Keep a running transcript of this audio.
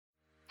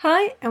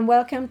Hi and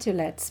welcome to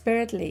Let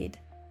Spirit Lead.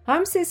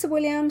 I'm Cece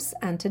Williams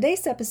and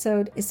today's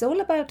episode is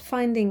all about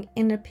finding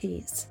inner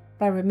peace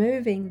by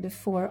removing the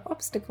 4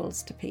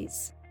 obstacles to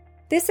peace.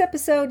 This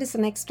episode is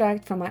an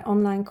extract from my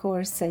online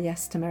course Say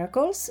Yes to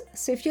Miracles,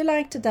 so if you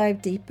like to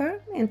dive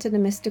deeper into the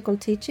mystical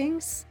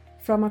teachings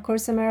from A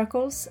Course in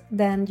Miracles,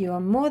 then you are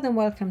more than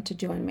welcome to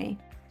join me.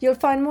 You'll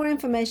find more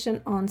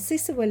information on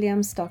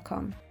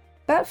cecewilliams.com.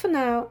 But for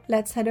now,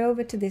 let's head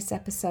over to this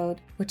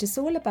episode, which is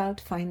all about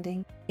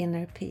finding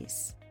inner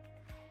peace.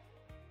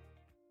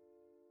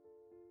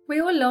 We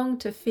all long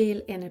to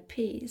feel inner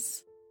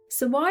peace.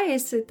 So why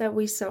is it that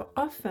we so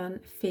often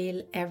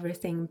feel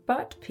everything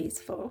but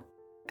peaceful?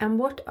 And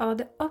what are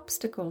the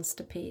obstacles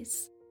to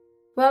peace?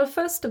 Well,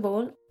 first of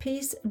all,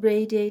 peace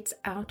radiates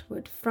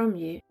outward from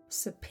you.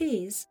 So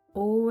peace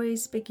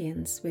always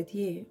begins with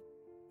you.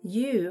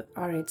 You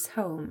are its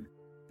home.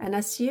 And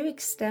as you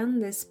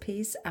extend this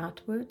peace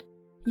outward,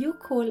 you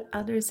call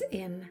others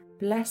in,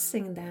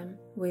 blessing them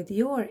with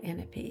your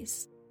inner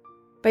peace.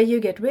 But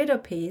you get rid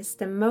of peace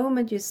the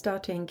moment you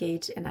start to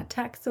engage in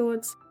attack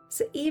thoughts,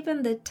 so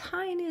even the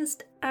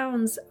tiniest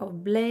ounce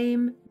of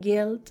blame,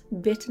 guilt,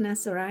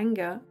 bitterness or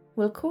anger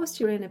will cause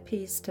your inner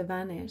peace to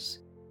vanish.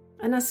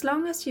 And as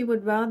long as you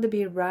would rather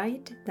be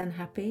right than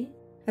happy,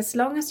 as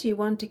long as you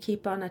want to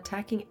keep on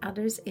attacking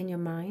others in your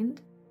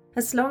mind,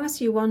 as long as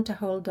you want to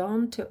hold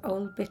on to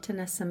old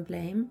bitterness and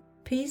blame,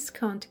 peace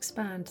can't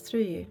expand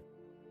through you.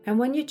 And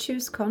when you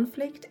choose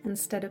conflict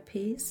instead of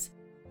peace,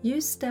 you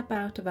step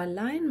out of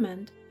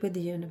alignment with the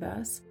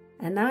universe,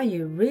 and now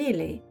you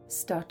really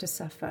start to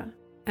suffer,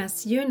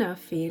 as you now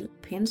feel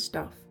pinched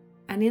off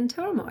and in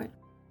turmoil.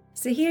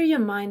 So here your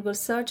mind will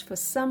search for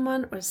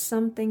someone or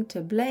something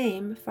to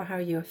blame for how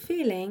you're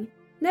feeling,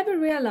 never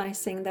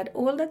realizing that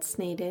all that's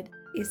needed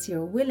is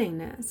your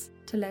willingness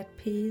to let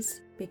peace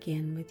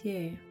begin with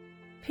you.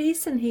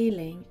 Peace and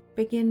healing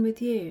begin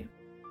with you.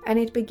 And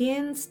it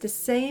begins the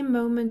same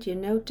moment you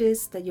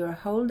notice that you are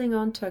holding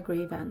on to a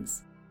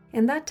grievance.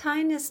 In that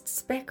tiniest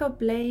speck of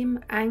blame,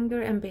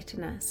 anger and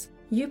bitterness,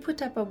 you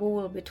put up a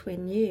wall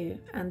between you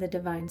and the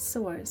divine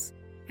source.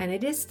 And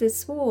it is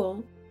this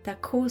wall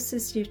that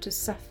causes you to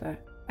suffer,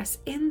 as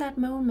in that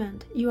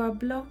moment you are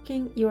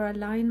blocking your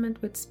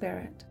alignment with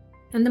spirit.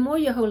 And the more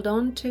you hold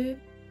on to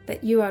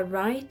that you are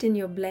right in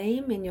your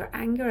blame, in your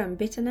anger and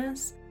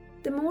bitterness,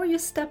 the more you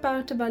step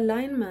out of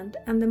alignment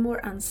and the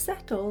more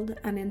unsettled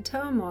and in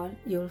turmoil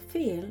you'll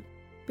feel,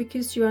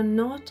 because you are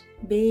not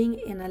being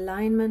in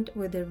alignment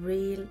with the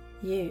real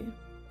you.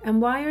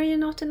 And why are you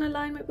not in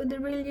alignment with the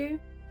real you?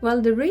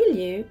 Well, the real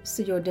you,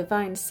 so your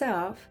divine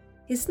self,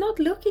 is not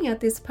looking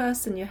at this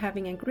person you're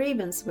having a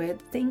grievance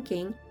with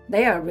thinking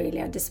they are really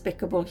a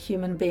despicable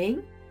human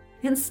being.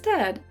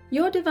 Instead,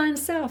 your divine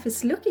self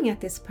is looking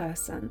at this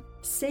person,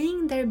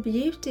 seeing their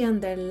beauty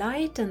and their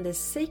light and their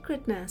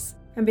sacredness.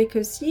 And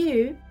because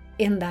you,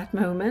 in that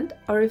moment,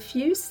 are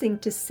refusing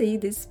to see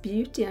this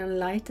beauty and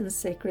light and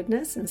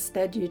sacredness,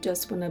 instead you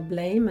just want to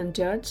blame and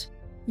judge,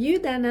 you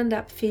then end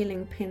up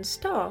feeling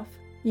pinched off.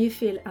 You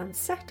feel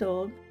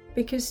unsettled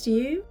because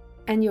you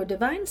and your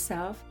divine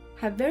self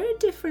have very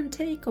different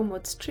take on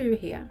what's true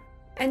here.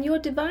 And your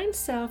divine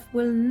self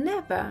will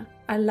never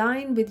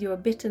align with your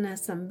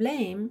bitterness and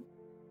blame.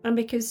 And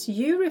because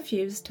you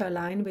refuse to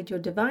align with your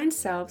divine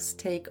self's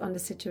take on the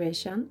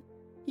situation,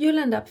 you'll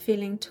end up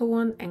feeling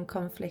torn and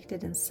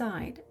conflicted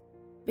inside.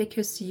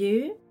 Because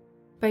you,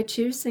 by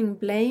choosing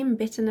blame,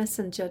 bitterness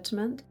and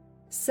judgment,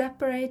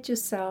 separate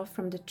yourself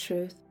from the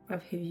truth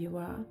of who you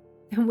are.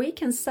 And we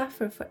can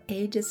suffer for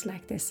ages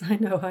like this. I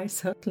know I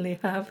certainly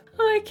have.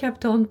 I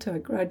kept on to a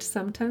grudge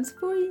sometimes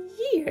for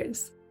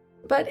years.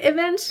 But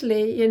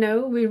eventually,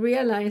 we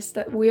realize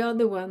that we are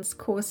the ones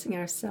causing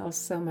ourselves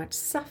so much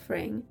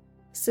suffering.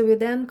 So we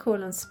then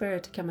call on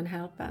Spirit to come and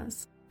help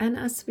us. And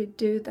as we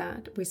do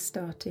that, we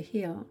start to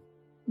heal.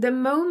 The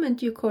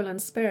moment you call on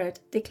Spirit,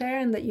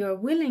 declaring that you are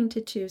willing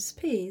to choose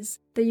peace,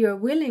 that you are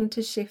willing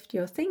to shift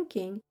your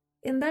thinking,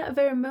 in that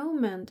very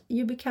moment,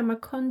 you become a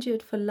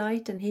conduit for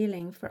light and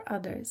healing for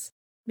others.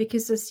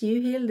 Because as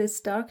you heal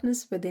this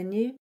darkness within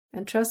you,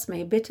 and trust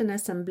me,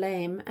 bitterness and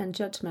blame and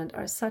judgment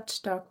are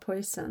such dark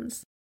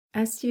poisons.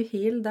 As you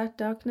heal that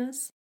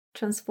darkness,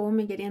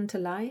 transforming it into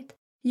light,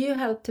 you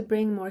help to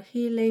bring more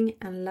healing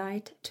and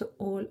light to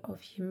all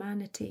of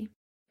humanity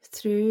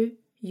through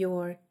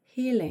your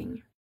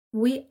healing.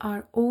 We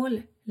are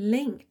all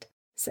linked,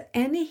 so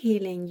any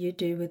healing you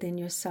do within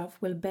yourself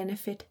will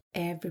benefit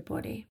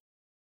everybody.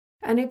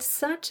 And it's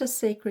such a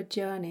sacred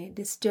journey,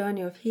 this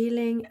journey of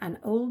healing an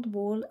old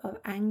wall of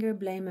anger,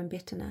 blame and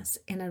bitterness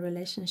in a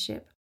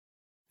relationship.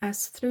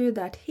 As through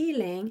that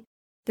healing,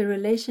 the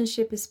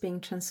relationship is being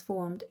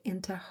transformed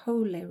into a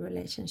holy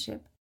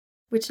relationship,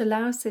 which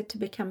allows it to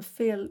become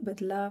filled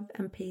with love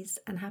and peace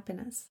and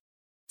happiness.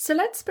 So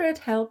let Spirit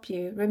help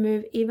you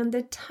remove even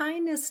the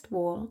tiniest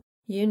wall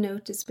you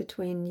notice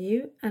between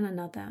you and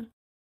another.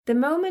 The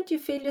moment you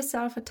feel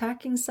yourself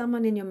attacking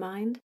someone in your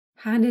mind,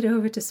 hand it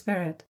over to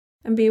Spirit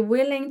and be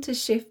willing to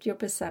shift your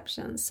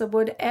perception. So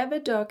whatever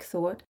dark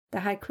thought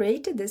that had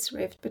created this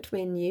rift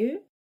between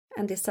you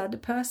and this other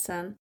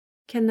person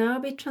can now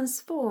be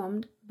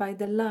transformed by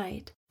the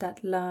light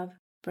that love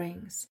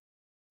brings.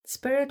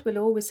 Spirit will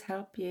always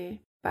help you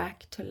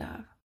back to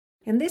love.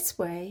 In this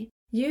way,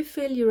 you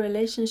fill your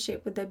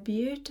relationship with a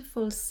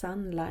beautiful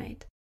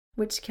sunlight,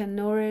 which can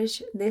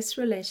nourish this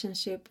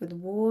relationship with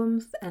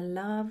warmth and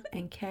love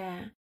and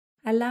care,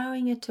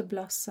 allowing it to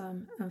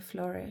blossom and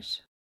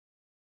flourish.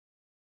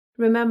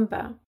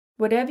 Remember,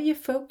 whatever you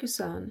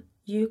focus on,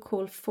 you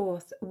call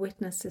forth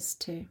witnesses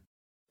to.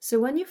 So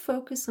when you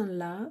focus on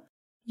love,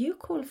 you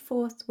call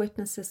forth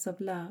witnesses of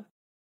love,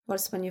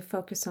 whilst when you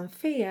focus on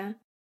fear,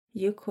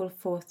 you call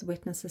forth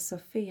witnesses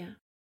of fear.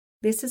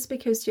 This is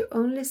because you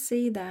only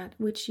see that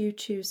which you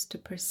choose to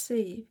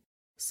perceive.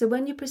 So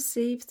when you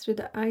perceive through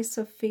the eyes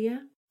of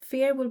fear,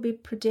 fear will be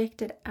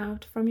projected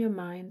out from your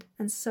mind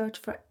and search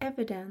for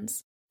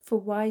evidence for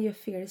why your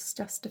fear is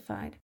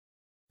justified.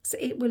 So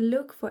it will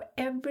look for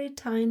every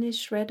tiny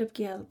shred of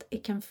guilt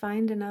it can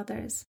find in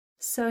others,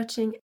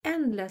 searching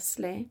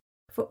endlessly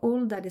for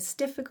all that is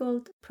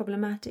difficult,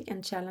 problematic,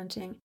 and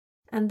challenging,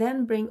 and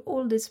then bring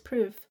all this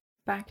proof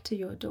back to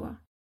your door.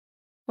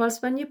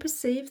 Whilst when you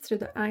perceive through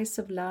the eyes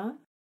of love,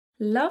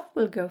 love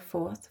will go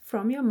forth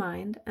from your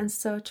mind and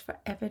search for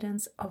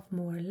evidence of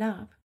more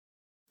love.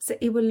 So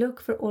it will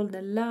look for all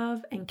the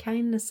love and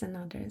kindness in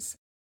others,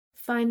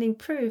 finding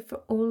proof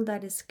for all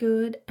that is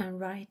good and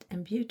right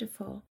and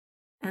beautiful,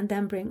 and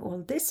then bring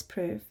all this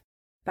proof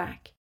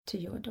back to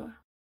your door.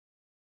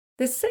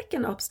 The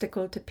second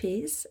obstacle to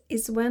peace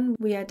is when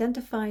we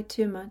identify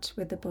too much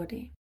with the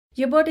body.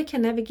 Your body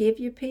can never give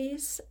you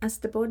peace, as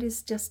the body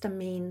is just a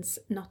means,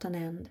 not an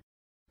end.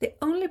 The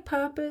only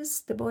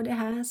purpose the body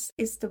has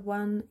is the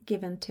one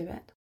given to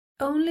it.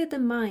 Only the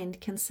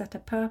mind can set a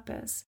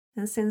purpose,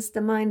 and since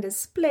the mind is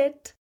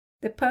split,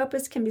 the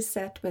purpose can be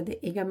set with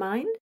the ego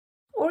mind,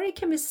 or it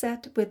can be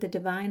set with the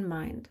divine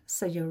mind,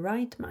 so your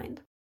right mind.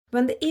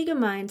 When the ego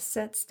mind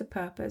sets the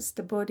purpose,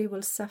 the body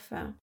will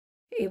suffer.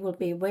 It will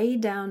be weighed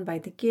down by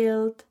the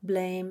guilt,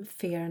 blame,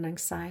 fear, and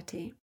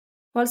anxiety.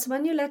 Whilst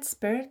when you let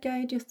Spirit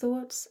guide your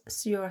thoughts,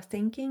 so you are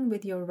thinking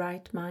with your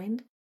right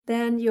mind,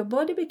 then your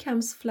body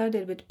becomes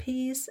flooded with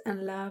peace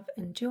and love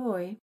and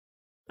joy,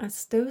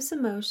 as those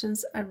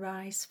emotions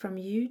arise from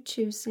you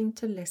choosing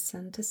to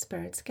listen to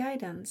Spirit's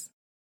guidance.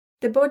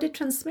 The body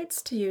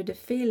transmits to you the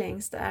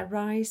feelings that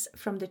arise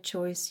from the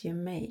choice you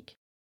make.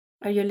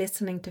 Are you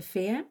listening to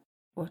fear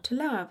or to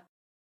love?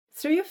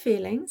 Through your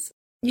feelings,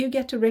 you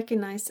get to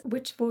recognize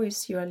which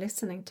voice you are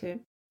listening to,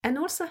 and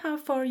also how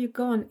far you've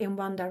gone in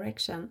one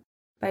direction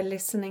by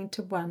listening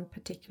to one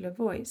particular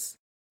voice.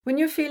 When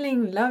you're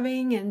feeling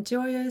loving and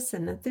joyous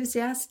and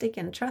enthusiastic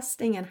and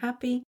trusting and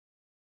happy,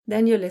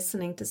 then you're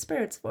listening to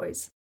Spirit's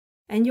voice,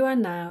 and you are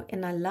now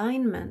in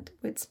alignment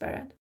with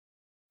Spirit.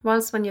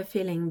 Whilst when you're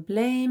feeling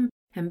blame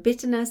and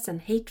bitterness and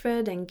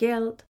hatred and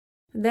guilt,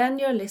 then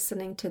you're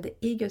listening to the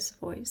ego's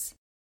voice,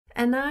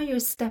 and now you're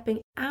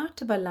stepping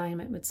out of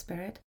alignment with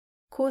Spirit,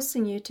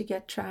 causing you to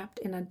get trapped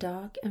in a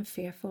dark and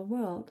fearful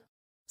world.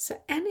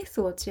 So any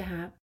thoughts you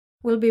have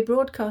will be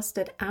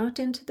broadcasted out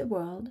into the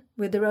world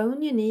with their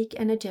own unique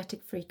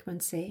energetic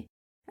frequency,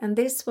 and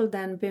this will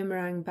then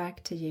boomerang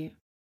back to you.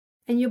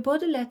 And your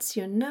body lets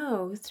you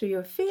know through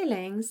your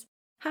feelings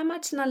how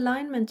much in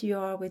alignment you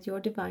are with your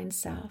divine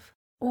self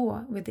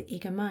or with the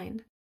ego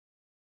mind.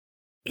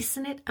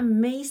 Isn't it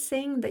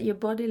amazing that your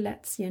body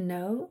lets you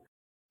know?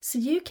 So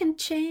you can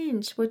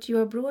change what you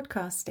are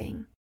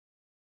broadcasting.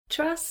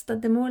 Trust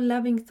that the more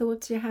loving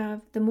thoughts you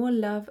have, the more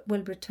love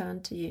will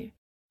return to you.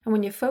 And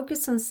when you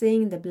focus on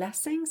seeing the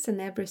blessings in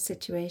every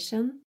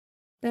situation,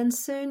 then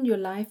soon your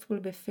life will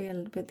be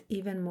filled with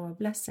even more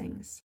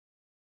blessings.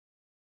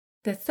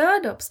 The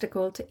third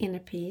obstacle to inner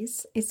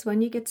peace is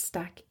when you get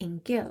stuck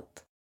in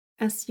guilt,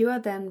 as you are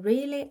then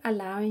really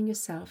allowing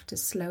yourself to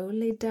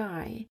slowly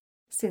die,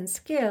 since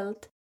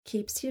guilt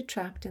keeps you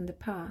trapped in the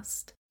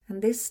past,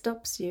 and this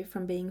stops you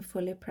from being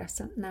fully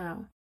present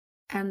now.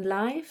 And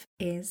life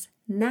is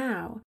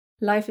now.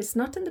 Life is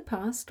not in the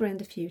past or in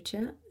the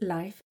future.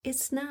 Life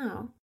is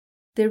now.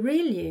 The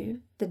real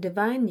you, the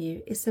divine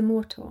you, is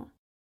immortal.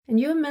 And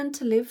you're meant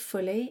to live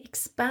fully,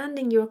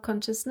 expanding your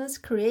consciousness,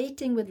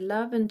 creating with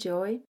love and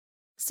joy.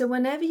 So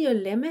whenever you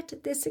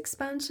limit this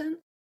expansion,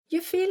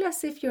 you feel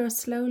as if you're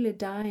slowly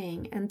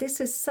dying, and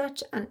this is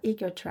such an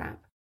ego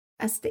trap,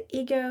 as the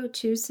ego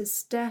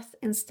chooses death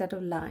instead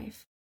of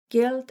life,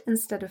 guilt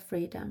instead of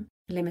freedom,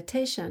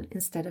 limitation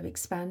instead of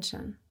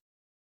expansion.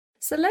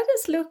 So let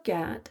us look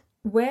at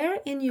where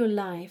in your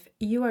life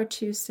you are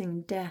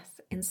choosing death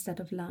instead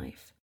of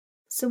life.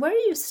 So where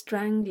are you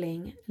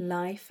strangling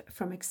life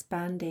from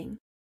expanding?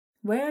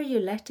 Where are you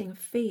letting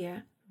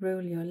fear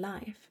rule your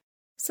life?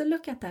 So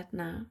look at that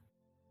now.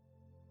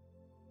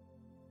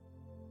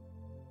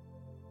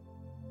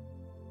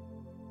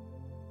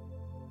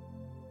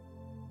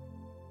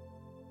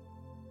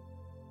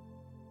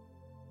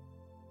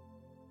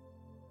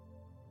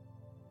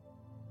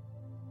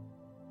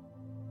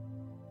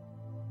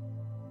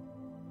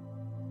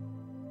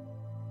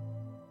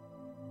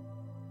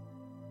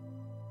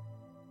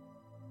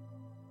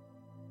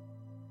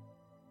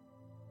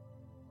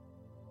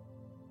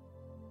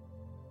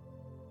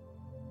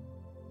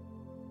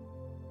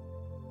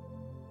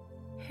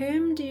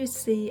 whom do you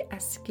see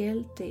as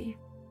guilty,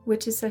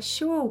 which is a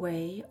sure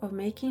way of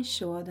making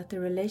sure that the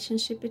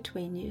relationship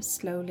between you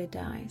slowly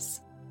dies.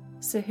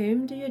 So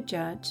whom do you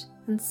judge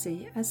and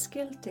see as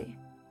guilty?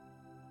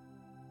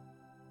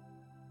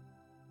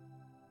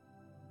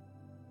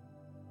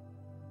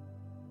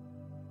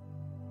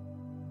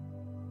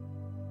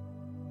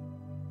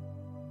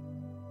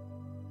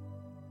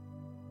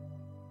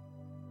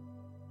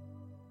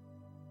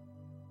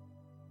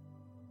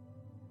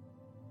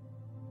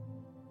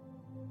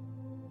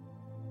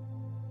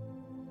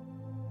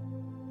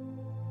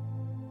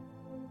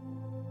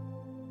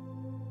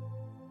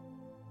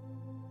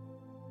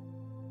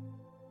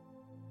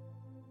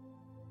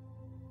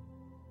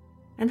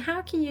 And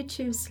how can you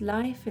choose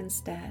life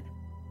instead?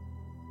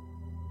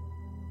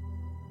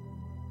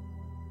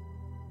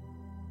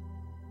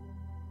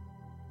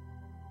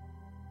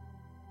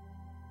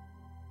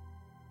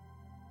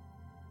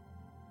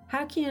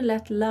 How can you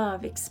let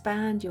love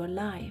expand your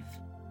life?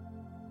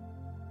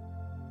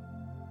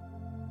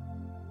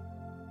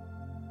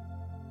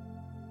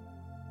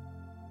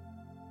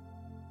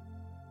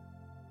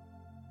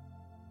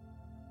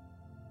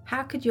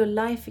 How could your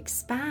life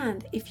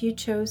expand if you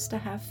chose to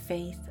have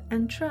faith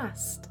and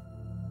trust?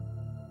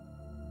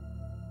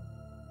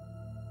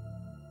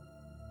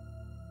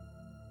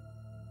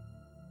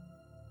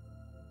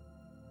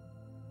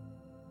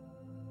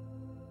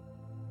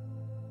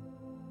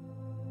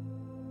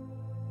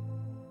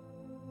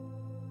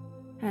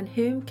 And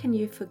whom can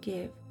you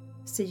forgive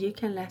so you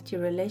can let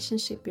your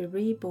relationship be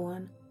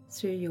reborn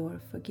through your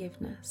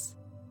forgiveness?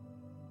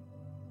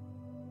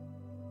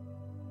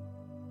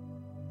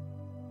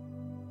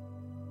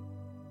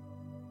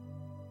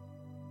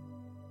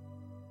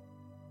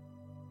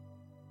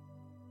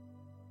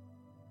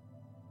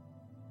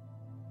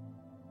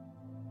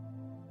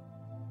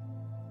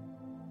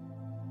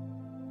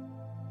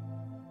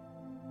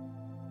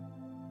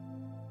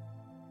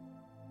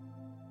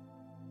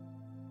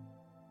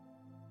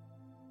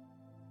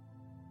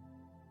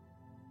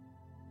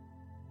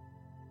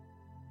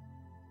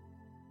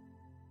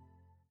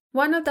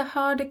 One of the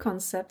harder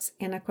concepts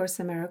in A Course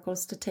in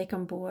Miracles to take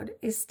on board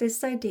is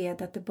this idea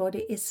that the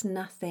body is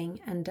nothing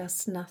and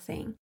does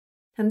nothing.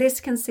 And this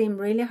can seem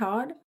really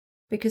hard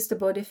because the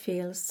body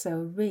feels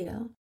so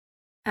real.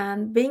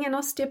 And being an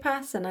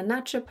osteopath and a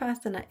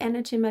naturopath and an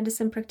energy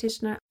medicine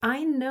practitioner,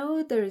 I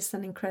know there is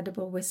an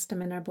incredible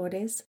wisdom in our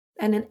bodies.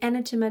 And in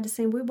energy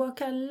medicine, we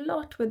work a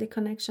lot with the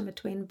connection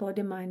between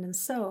body, mind, and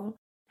soul.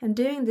 And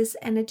doing this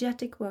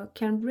energetic work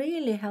can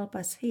really help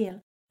us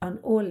heal on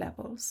all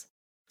levels.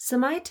 So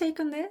my take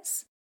on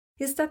this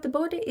is that the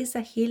body is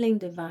a healing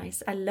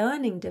device, a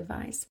learning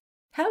device,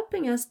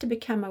 helping us to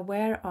become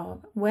aware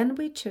of when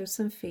we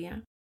chosen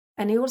fear.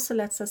 And it also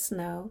lets us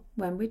know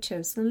when we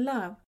chosen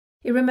love.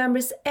 It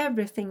remembers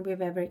everything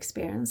we've ever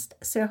experienced,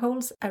 so it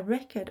holds a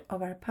record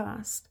of our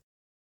past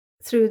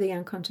through the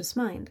unconscious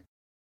mind.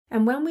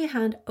 And when we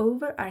hand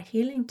over our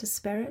healing to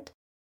Spirit,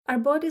 our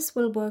bodies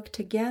will work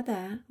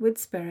together with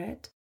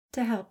Spirit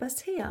to help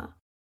us heal,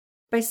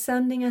 by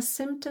sending us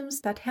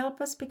symptoms that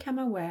help us become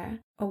aware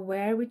of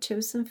where we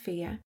chosen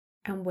fear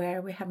and where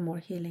we have more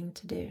healing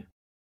to do.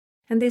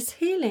 And this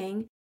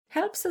healing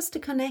helps us to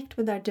connect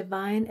with our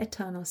divine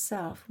eternal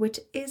self, which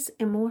is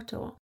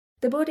immortal.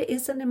 The body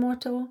isn't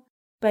immortal,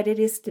 but it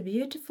is the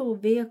beautiful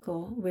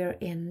vehicle we're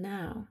in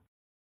now.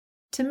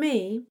 To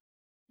me,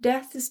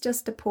 death is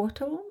just a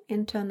portal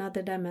into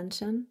another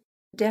dimension.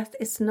 Death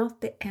is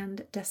not the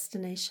end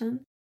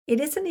destination. It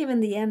isn't even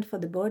the end for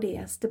the body,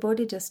 as the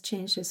body just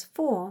changes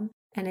form,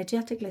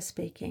 energetically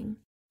speaking.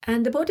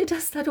 And the body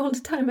does that all the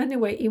time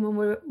anyway, even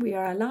when we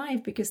are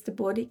alive, because the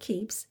body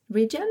keeps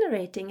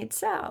regenerating its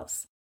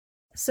cells.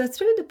 So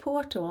through the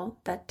portal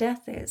that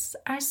death is,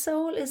 our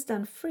soul is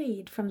then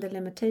freed from the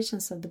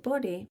limitations of the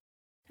body,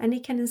 and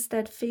it can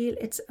instead feel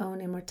its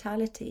own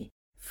immortality,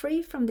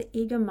 free from the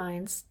ego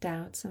mind's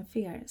doubts and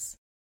fears.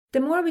 The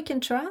more we can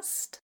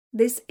trust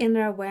this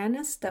inner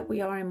awareness that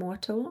we are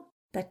immortal,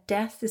 that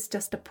death is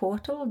just a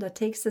portal that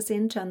takes us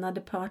into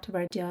another part of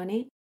our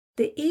journey,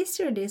 the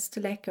easier it is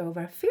to let go of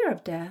our fear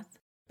of death,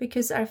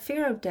 because our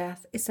fear of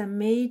death is a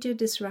major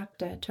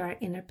disruptor to our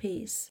inner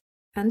peace.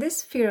 And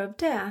this fear of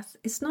death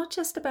is not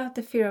just about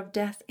the fear of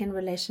death in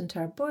relation to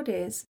our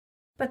bodies,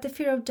 but the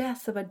fear of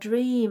death of a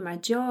dream, a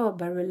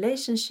job, a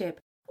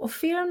relationship, or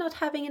fear of not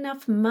having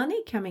enough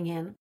money coming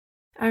in.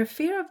 Our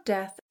fear of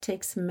death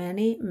takes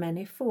many,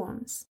 many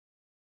forms.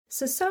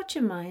 So search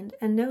your mind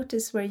and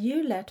notice where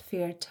you let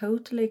fear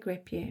totally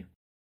grip you.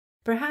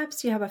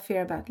 Perhaps you have a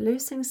fear about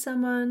losing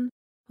someone,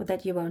 or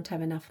that you won't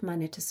have enough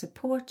money to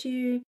support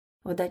you,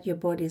 or that your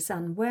body is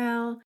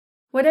unwell.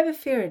 Whatever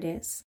fear it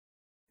is,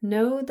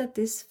 know that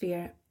this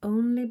fear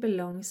only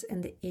belongs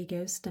in the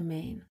ego's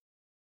domain.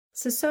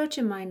 So search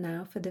your mind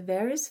now for the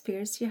various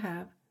fears you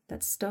have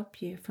that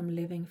stop you from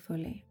living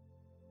fully.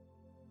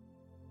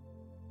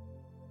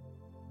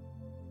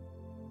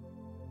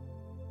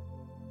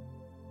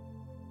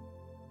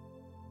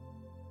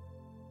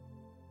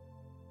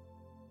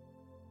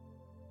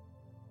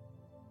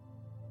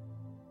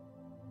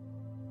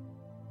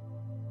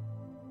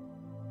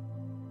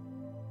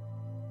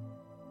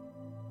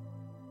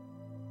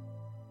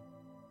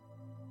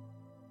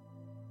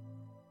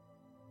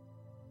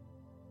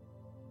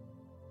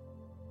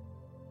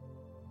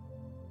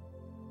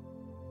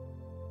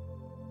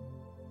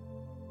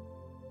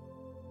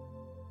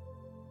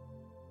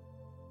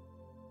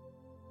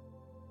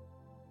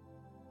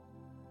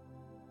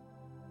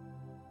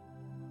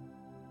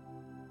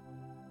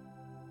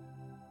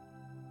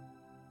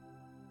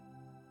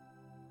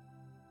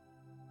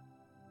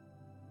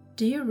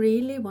 Do you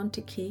really want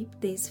to keep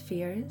these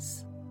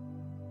fears?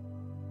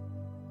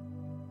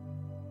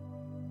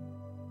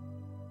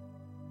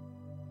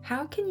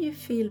 How can you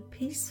feel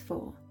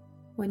peaceful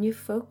when you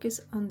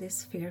focus on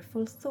this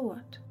fearful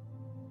thought?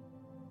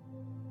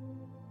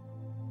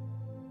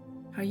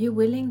 Are you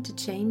willing to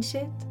change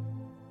it?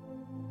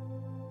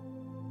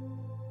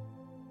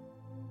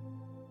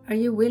 Are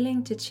you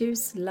willing to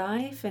choose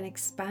life and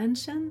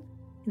expansion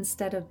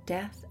instead of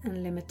death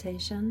and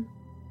limitation?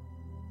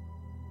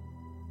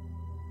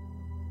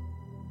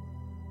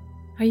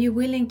 Are you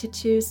willing to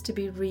choose to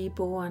be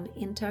reborn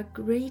into a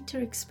greater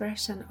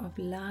expression of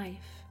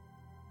life?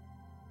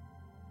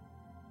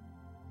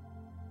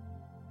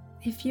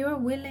 If you are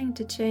willing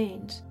to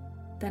change,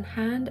 then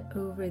hand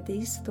over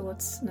these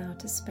thoughts now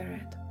to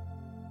Spirit.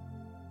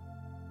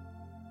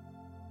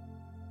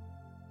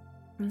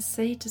 And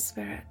say to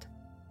Spirit,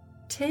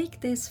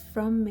 take this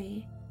from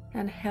me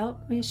and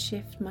help me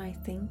shift my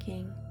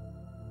thinking.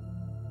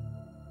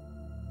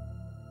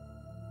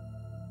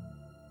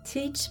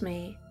 Teach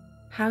me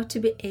how to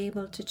be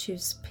able to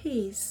choose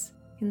peace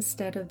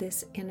instead of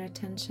this inner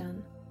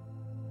tension.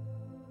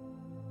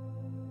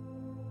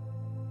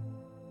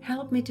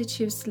 Help me to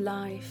choose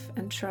life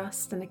and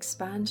trust and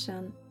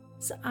expansion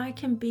so I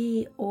can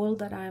be all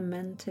that I am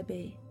meant to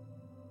be.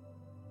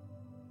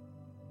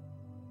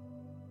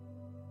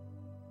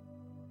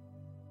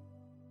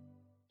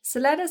 So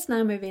let us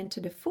now move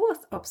into the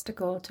fourth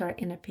obstacle to our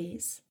inner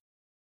peace.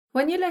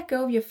 When you let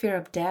go of your fear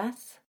of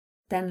death,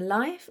 then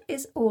life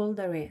is all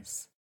there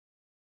is.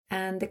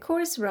 And the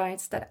Course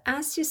writes that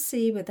as you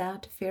see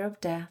without fear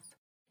of death,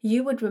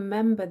 you would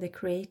remember the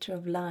Creator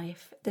of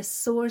life, the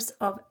source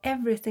of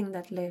everything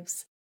that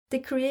lives, the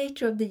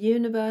Creator of the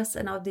universe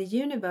and of the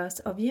universe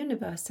of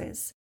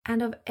universes,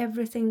 and of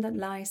everything that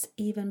lies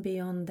even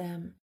beyond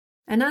them.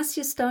 And as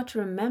you start to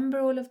remember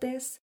all of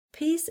this,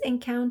 peace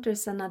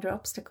encounters another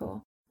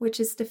obstacle,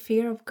 which is the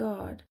fear of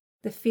God,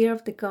 the fear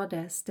of the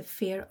Goddess, the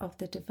fear of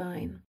the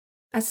divine.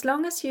 As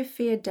long as you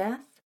fear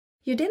death,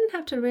 you didn't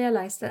have to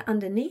realize that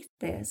underneath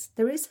this,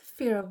 there is a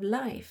fear of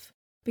life,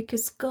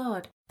 because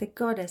God, the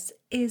Goddess,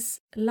 is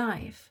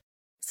life.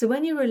 So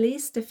when you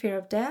release the fear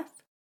of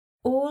death,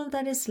 all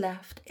that is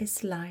left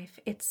is life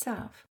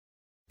itself.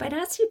 But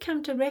as you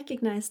come to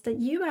recognize that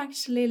you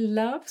actually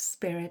love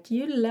Spirit,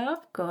 you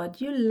love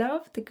God, you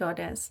love the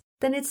Goddess,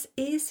 then it's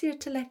easier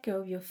to let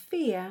go of your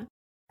fear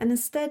and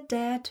instead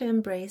dare to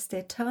embrace the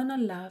eternal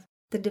love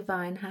the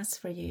divine has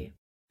for you.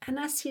 And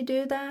as you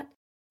do that,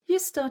 you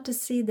start to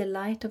see the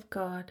light of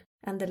God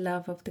and the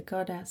love of the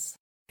Goddess.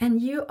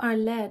 And you are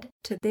led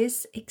to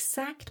this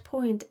exact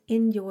point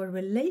in your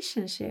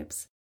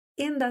relationships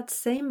in that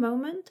same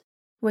moment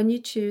when you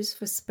choose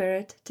for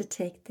Spirit to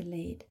take the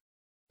lead.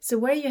 So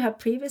where you have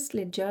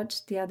previously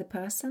judged the other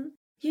person,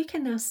 you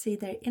can now see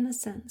their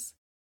innocence.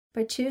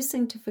 By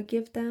choosing to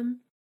forgive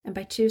them and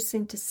by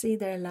choosing to see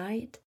their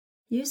light,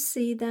 you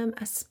see them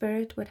as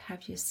Spirit would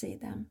have you see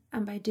them.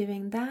 And by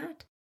doing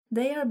that,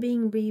 they are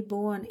being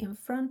reborn in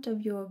front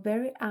of your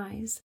very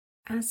eyes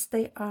as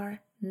they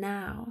are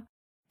now,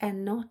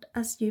 and not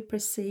as you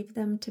perceive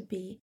them to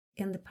be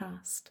in the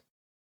past.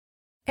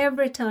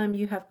 Every time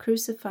you have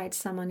crucified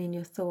someone in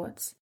your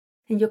thoughts,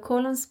 and you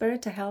call on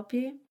Spirit to help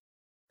you,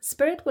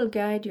 Spirit will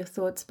guide your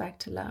thoughts back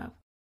to love,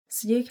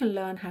 so you can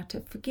learn how to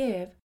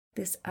forgive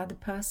this other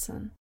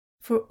person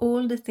for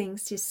all the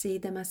things you see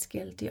them as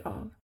guilty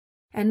of.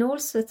 And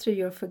also through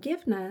your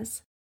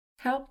forgiveness,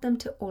 help them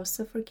to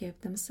also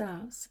forgive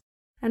themselves.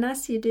 And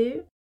as you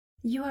do,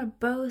 you are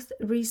both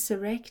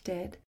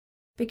resurrected,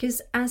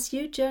 because as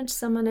you judge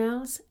someone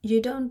else, you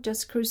don't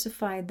just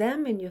crucify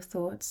them in your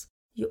thoughts,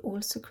 you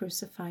also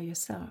crucify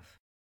yourself.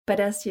 But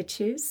as you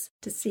choose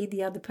to see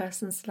the other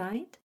person's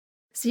light,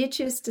 so you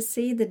choose to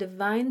see the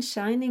divine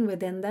shining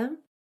within them,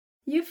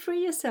 you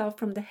free yourself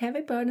from the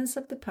heavy burdens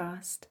of the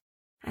past.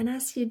 And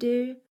as you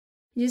do,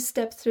 you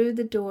step through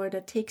the door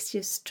that takes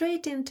you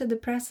straight into the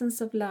presence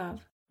of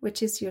love,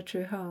 which is your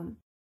true home.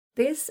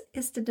 This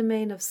is the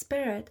domain of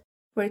Spirit,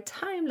 where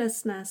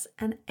timelessness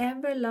and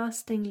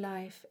everlasting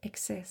life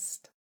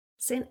exist.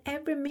 So in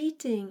every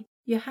meeting,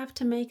 you have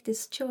to make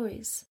this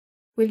choice.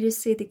 Will you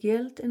see the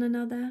guilt in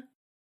another,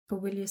 or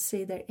will you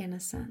see their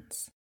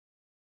innocence?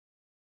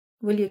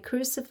 Will you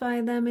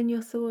crucify them in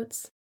your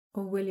thoughts,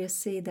 or will you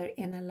see their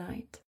inner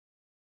light?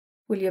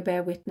 Will you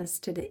bear witness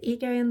to the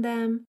ego in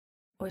them,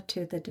 or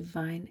to the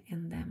divine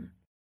in them?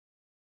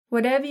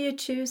 Whatever you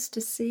choose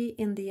to see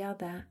in the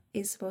other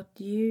is what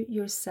you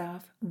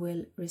yourself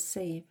will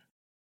receive.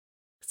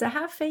 So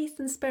have faith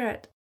in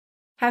Spirit.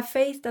 Have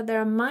faith that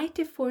there are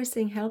mighty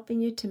forces helping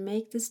you to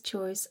make this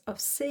choice of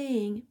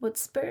seeing what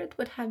Spirit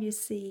would have you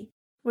see,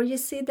 where you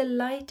see the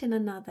light in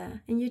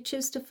another and you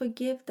choose to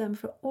forgive them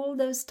for all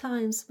those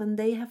times when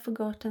they have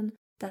forgotten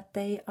that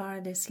they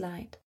are this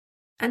light.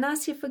 And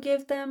as you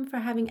forgive them for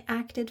having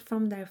acted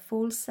from their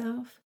false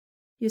self,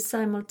 you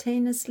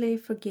simultaneously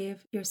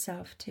forgive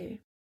yourself too.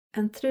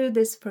 And through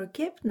this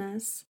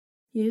forgiveness,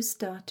 you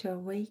start to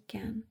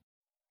awaken.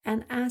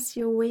 And as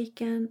you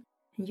awaken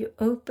and you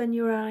open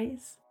your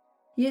eyes,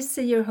 you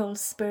see your whole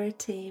Spirit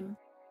team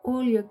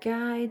All your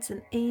guides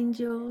and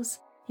angels,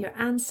 your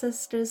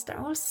ancestors, they're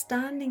all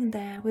standing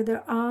there with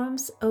their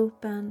arms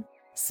open,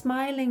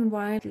 smiling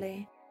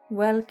widely,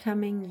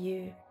 welcoming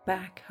you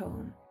back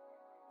home,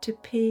 to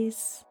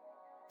peace,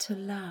 to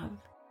love,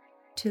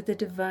 to the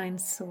divine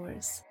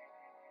source,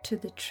 to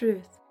the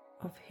truth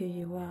of who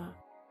you are.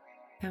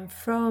 And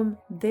from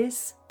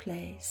this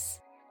place,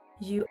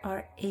 you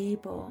are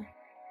able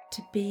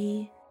to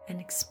be and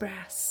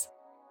express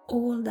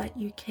all that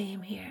you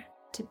came here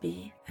to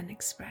be and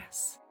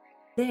express.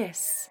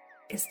 This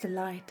is the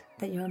light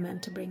that you're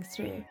meant to bring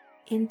through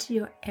into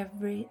your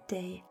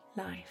everyday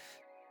life.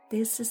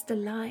 This is the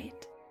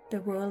light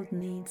the world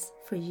needs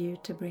for you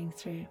to bring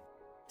through.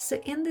 So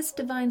in this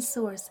divine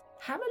source,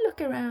 have a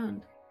look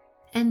around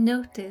and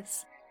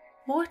notice,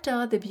 what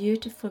are the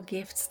beautiful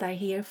gifts that are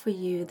here for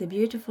you, the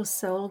beautiful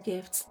soul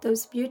gifts,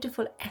 those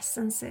beautiful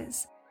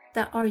essences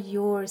that are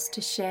yours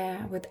to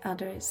share with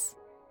others.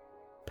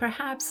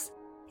 Perhaps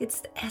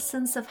it's the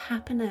essence of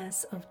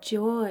happiness, of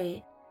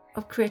joy,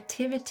 of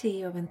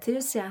creativity, of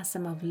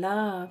enthusiasm, of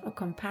love, of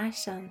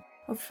compassion,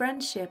 of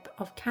friendship,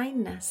 of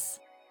kindness,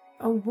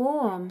 of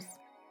warmth,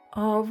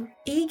 of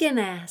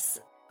eagerness,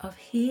 of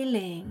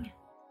healing.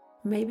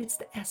 Maybe it's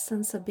the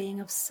essence of being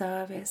of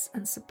service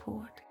and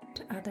support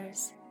to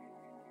others.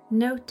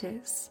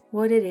 Notice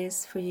what it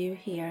is for you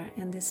here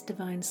in this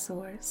divine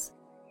source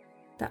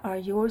that are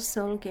your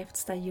soul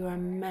gifts that you are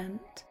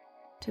meant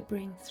to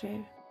bring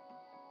through.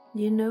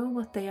 You know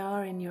what they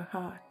are in your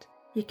heart.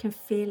 You can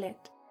feel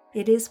it.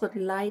 It is what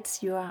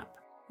lights you up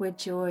with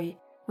joy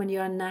when you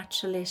are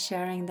naturally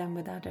sharing them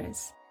with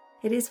others.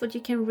 It is what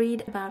you can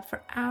read about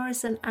for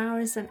hours and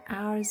hours and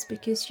hours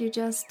because you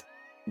just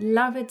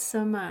love it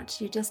so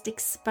much. You just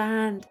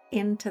expand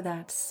into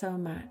that so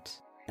much.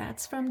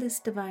 That's from this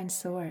divine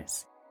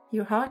source.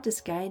 Your heart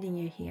is guiding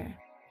you here.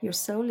 Your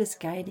soul is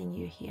guiding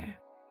you here.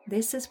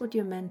 This is what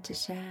you're meant to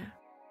share.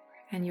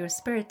 And your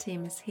spirit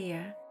team is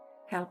here,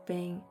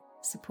 helping,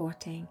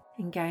 supporting,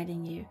 and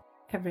guiding you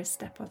every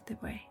step of the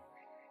way.